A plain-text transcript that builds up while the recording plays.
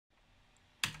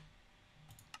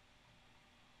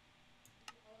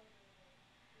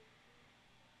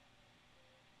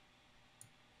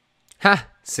Ha!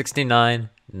 69.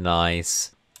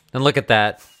 Nice. And look at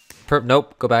that.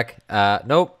 Nope, go back.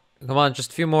 Nope. Come on,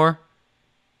 just a few more.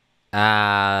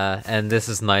 And this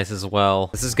is nice as well.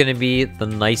 This is gonna be the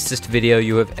nicest video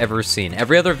you have ever seen.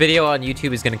 Every other video on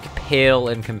YouTube is gonna pale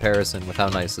in comparison with how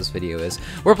nice this video is.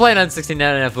 We're playing on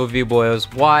 69 FOV,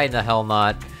 boyos. Why in the hell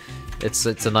not? It's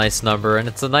a nice number, and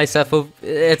it's a nice FOV.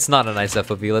 It's not a nice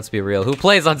FOV, let's be real. Who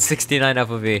plays on 69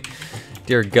 FOV?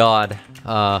 Dear God.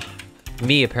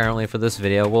 Me, apparently, for this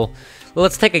video. Well,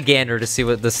 let's take a gander to see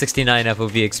what the 69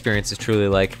 FOV experience is truly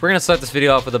like. We're gonna start this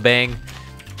video off with a bang.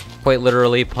 Quite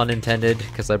literally, pun intended,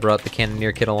 because I brought the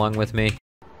Cannoneer kit along with me.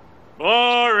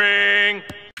 Boring!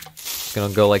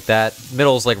 Gonna go like that.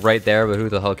 Middle's like right there, but who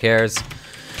the hell cares?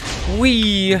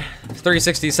 Whee!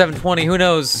 3060, 720, who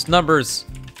knows? Numbers.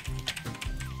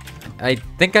 I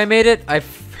think I made it. I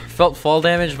felt fall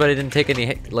damage, but I didn't take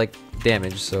any, like,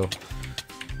 damage, so...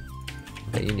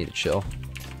 Okay, you need to chill.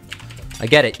 I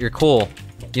get it, you're cool.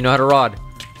 You know how to rod.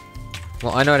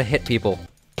 Well, I know how to hit people.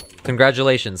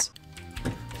 Congratulations.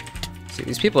 See,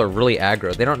 these people are really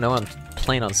aggro. They don't know I'm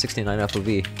playing on 69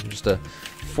 FOV. I'm just a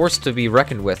force to be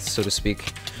reckoned with, so to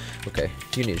speak. Okay,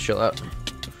 you need to chill out.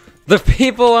 The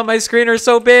people on my screen are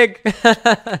so big!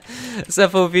 This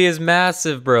FOV is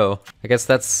massive, bro. I guess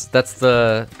that's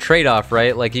the trade-off,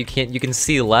 right? Like, you can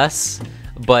see less,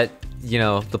 but, you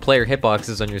know, the player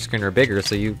hitboxes on your screen are bigger,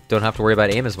 so you don't have to worry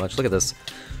about aim as much. Look at this.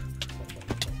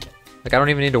 Like, I don't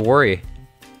even need to worry.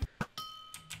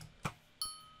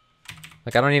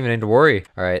 Like, I don't even need to worry.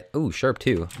 Alright. Ooh, sharp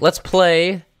 2. Let's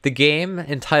play the game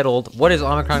entitled, what is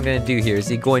Omicron gonna do here? Is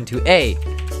he going to A,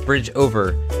 bridge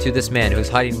over to this man who's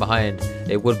hiding behind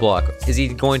a wood block? Is he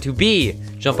going to B,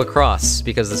 jump across,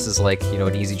 because this is like, you know,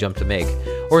 an easy jump to make?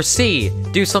 Or C,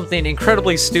 do something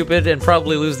incredibly stupid and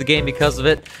probably lose the game because of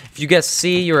it? If you guess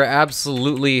C, you are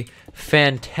absolutely,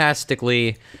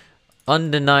 fantastically,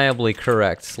 undeniably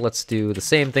correct. Let's do the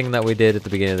same thing that we did at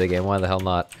the beginning of the game. Why the hell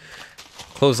not?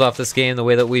 Close off this game the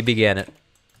way that we began it.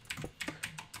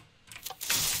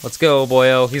 Let's go,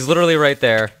 boyo. He's literally right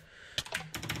there.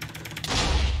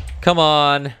 Come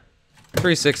on.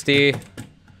 360.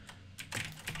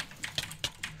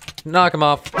 Knock him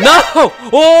off. No!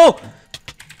 Oh!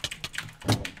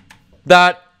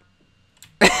 That.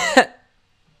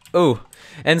 Ooh.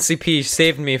 NCP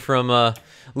saved me from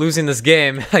losing this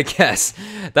game, I guess.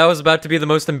 That was about to be the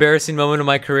most embarrassing moment of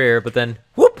my career, but then,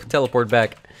 whoop, teleport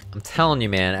back. I'm telling you,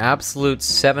 man, absolute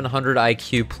 700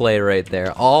 IQ play right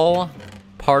there. All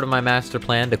part of my master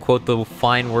plan, to quote the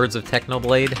fine words of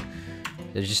Technoblade.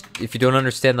 It's just, if you don't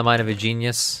understand the mind of a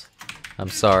genius, I'm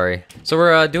sorry. So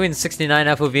we're doing 69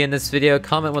 FOV in this video.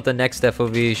 Comment what the next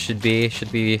FOV should be.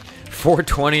 Should be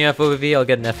 420 FOV. I'll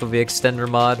get an FOV extender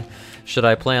mod. Should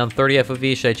I play on 30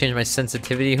 FOV? Should I change my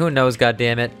sensitivity? Who knows,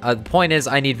 goddammit. The point is,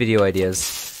 I need video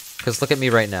ideas. Because look at me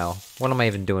right now. What am I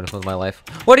even doing with my life?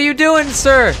 What are you doing,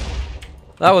 sir?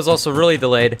 That was also really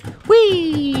delayed.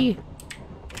 Whee!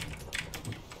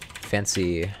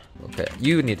 Fancy. Okay,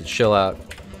 you need to chill out.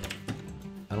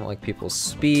 I don't like people's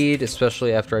speed,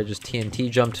 especially after I just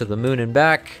TNT jumped to the moon and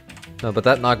back. No, but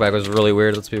that knockback was really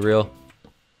weird, let's be real.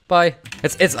 Bye. I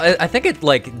think it,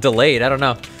 like, delayed, I don't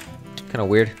know. Kinda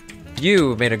weird.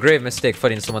 You made a grave mistake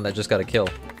fighting someone that just got a kill.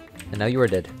 And now you are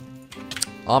dead.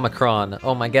 Omicron.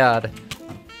 Oh my god.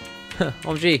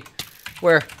 OMG.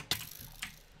 Where?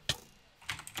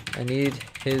 I need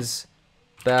his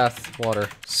bath water.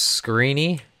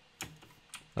 Screeny?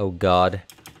 Oh god.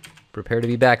 Prepare to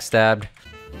be backstabbed.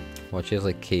 Watch, he has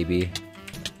like KB.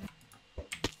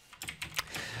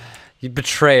 You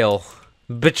betrayal.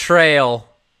 Betrayal.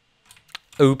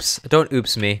 Oops. Don't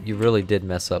oops me. You really did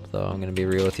mess up though, I'm gonna be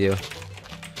real with you.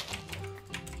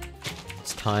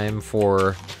 It's time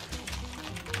for...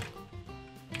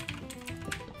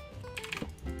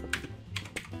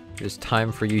 It's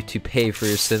time for you to pay for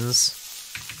your sins.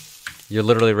 You're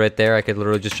literally right there. I could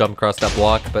literally just jump across that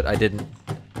block, but I didn't.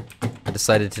 I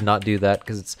decided to not do that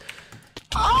because it's...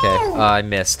 Okay, I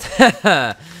missed.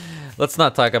 Let's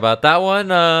not talk about that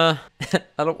one. I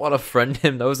don't want to friend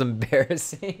him. That was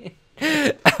embarrassing.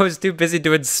 I was too busy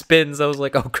doing spins. I was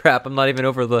like, oh crap, I'm not even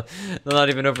over the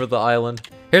island.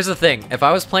 Here's the thing. If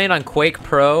I was playing on Quake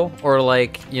Pro or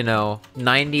like, you know,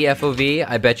 90 FOV,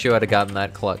 I bet you I'd have gotten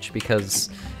that clutch because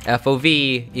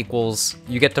FOV equals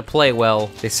you get to play well.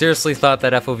 They seriously thought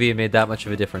that FOV made that much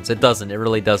of a difference. It doesn't. It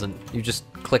really doesn't. You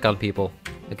just click on people.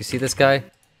 Like, you see this guy?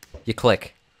 You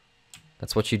click.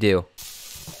 That's what you do.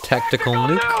 Tactical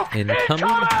nuke incoming.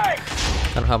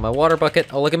 I don't have my water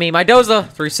bucket. Oh, look at me. My Doza!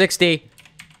 360.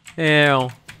 Ew. Yeah,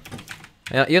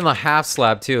 even the half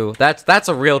slab, too. That's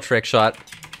a real trick shot.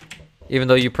 Even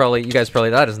though you guys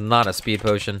probably, that is not a speed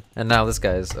potion. And now this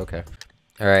guy is, okay.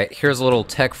 Alright, here's a little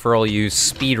tech for all you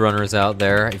speedrunners out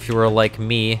there. If you were like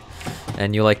me,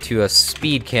 and you like to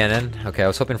speed cannon. Okay, I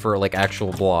was hoping for like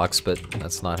actual blocks, but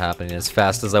that's not happening as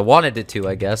fast as I wanted it to,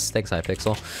 I guess. Thanks,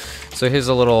 Hypixel. So here's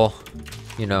a little,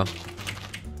 you know,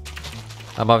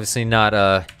 I'm obviously not,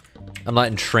 I'm not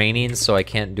in training, so I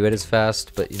can't do it as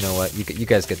fast, but you know what? You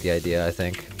guys get the idea, I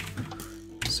think.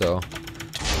 So,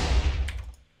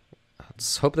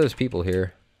 let's hope there's people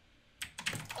here.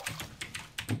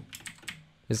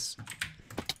 Is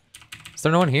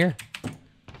there no one here?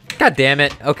 God damn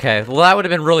it. Okay, well that would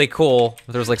have been really cool if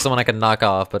there was like someone I could knock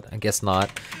off, but I guess not.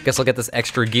 Guess I'll get this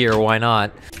extra gear, why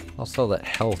not? I'll sell that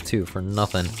health too for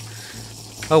nothing.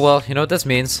 Oh well, you know what this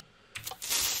means.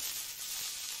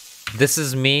 This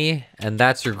is me, and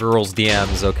that's your girl's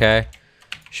DMs, okay?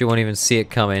 She won't even see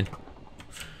it coming.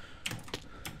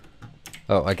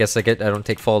 Oh, I guess I don't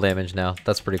take fall damage now.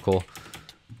 That's pretty cool.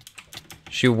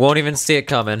 She won't even see it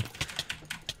coming.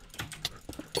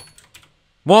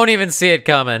 Won't even see it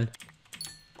coming.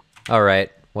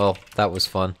 Alright, well, that was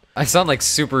fun. I sound like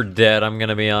super dead, I'm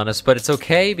gonna be honest, but it's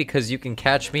okay because you can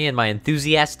catch me in my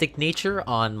enthusiastic nature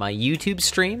on my YouTube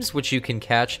streams, which you can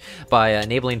catch by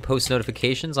enabling post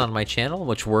notifications on my channel,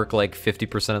 which work like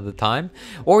 50% of the time,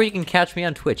 or you can catch me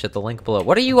on Twitch at the link below.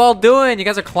 What are you all doing? You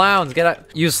guys are clowns. Get a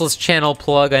useless channel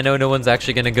plug. I know no one's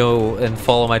actually gonna go and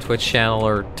follow my Twitch channel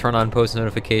or turn on post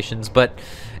notifications, but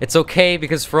it's okay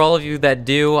because for all of you that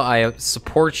do, I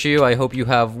support you. I hope you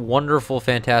have wonderful,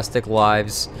 fantastic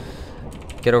lives.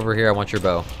 Get over here, I want your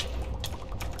bow.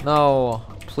 No,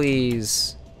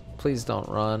 please. Please don't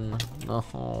run.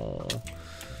 No.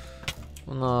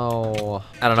 No.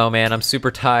 I don't know, man. I'm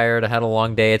super tired. I had a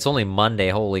long day. It's only Monday,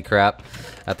 holy crap,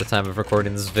 at the time of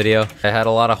recording this video. I had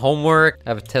a lot of homework.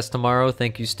 I have a test tomorrow.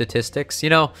 Thank you, statistics.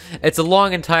 You know, it's a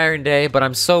long and tiring day, but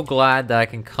I'm so glad that I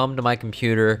can come to my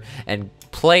computer and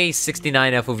play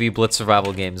 69 FOV Blitz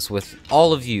survival games with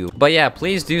all of you. But yeah,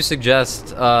 please do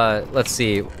suggest, let's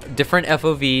see, different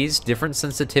FOVs, different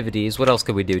sensitivities. What else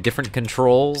could we do? Different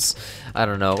controls? I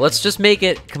don't know. Let's just make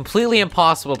it completely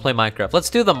impossible to play Minecraft. Let's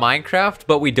do the Minecraft,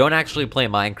 but we don't actually play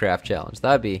Minecraft challenge.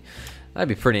 That'd be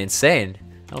pretty insane.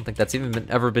 I don't think that's even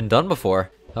ever been done before.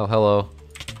 Oh, hello.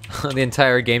 The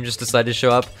entire game just decided to show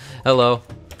up. Hello.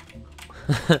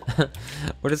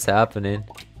 What is happening?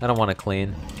 I don't want to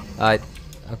clean.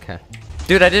 Okay.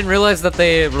 Dude, I didn't realize that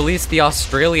they released the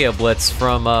Australia Blitz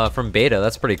from beta.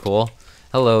 That's pretty cool.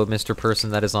 Hello, Mr.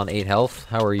 Person that is on 8 health.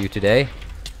 How are you today?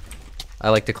 I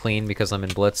like to clean because I'm in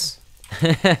Blitz. He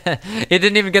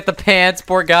didn't even get the pants,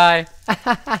 poor guy.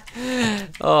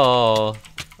 Oh.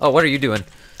 Oh, what are you doing?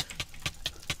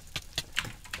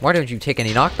 Why don't you take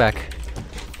any knockback?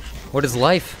 What is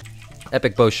life?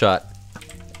 Epic bow shot.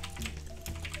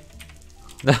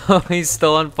 No, he's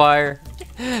still on fire.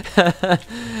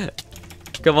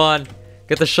 Come on,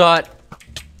 get the shot.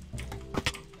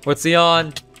 What's he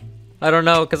on? I don't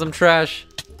know, because I'm trash.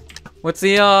 What's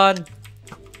he on?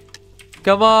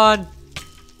 Come on.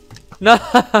 No,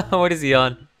 what is he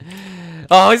on?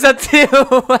 Oh, he's at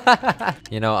 2.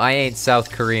 You know, I ain't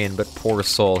South Korean, but poor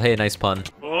soul. Hey, nice pun.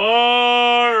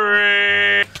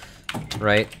 Boring.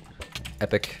 Right?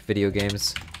 Epic video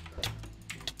games.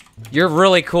 You're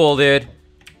really cool, dude.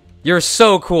 You're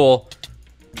so cool.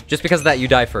 Just because of that, you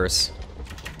die first.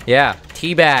 Yeah,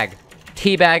 teabag.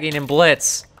 Teabagging in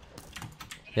Blitz.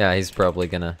 Yeah, he's probably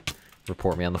gonna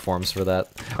report me on the forums for that.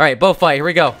 Alright, bow fight, here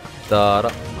we go. Da, da.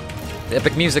 The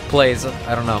epic music plays.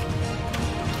 I don't know.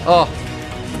 Oh.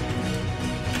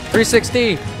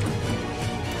 360.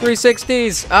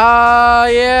 360s. Ah,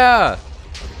 yeah.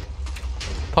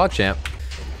 PogChamp.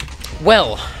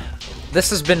 Well, this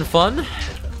has been fun.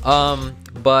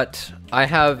 But I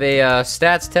have a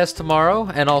stats test tomorrow,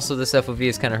 and also this FOV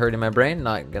is kind of hurting my brain,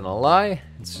 not gonna lie.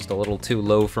 It's just a little too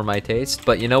low for my taste,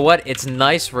 but you know what? It's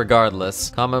nice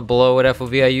regardless. Comment below what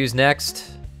FOV I use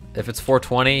next. If it's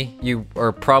 420, you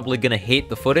are probably gonna hate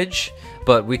the footage,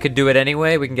 but we could do it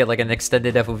anyway. We can get like an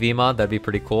extended FOV mod, that'd be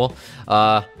pretty cool.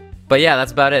 But yeah,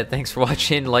 that's about it. Thanks for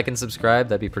watching, like and subscribe,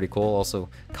 that'd be pretty cool. Also,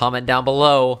 comment down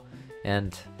below,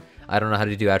 and I don't know how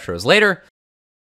to do outros. Later!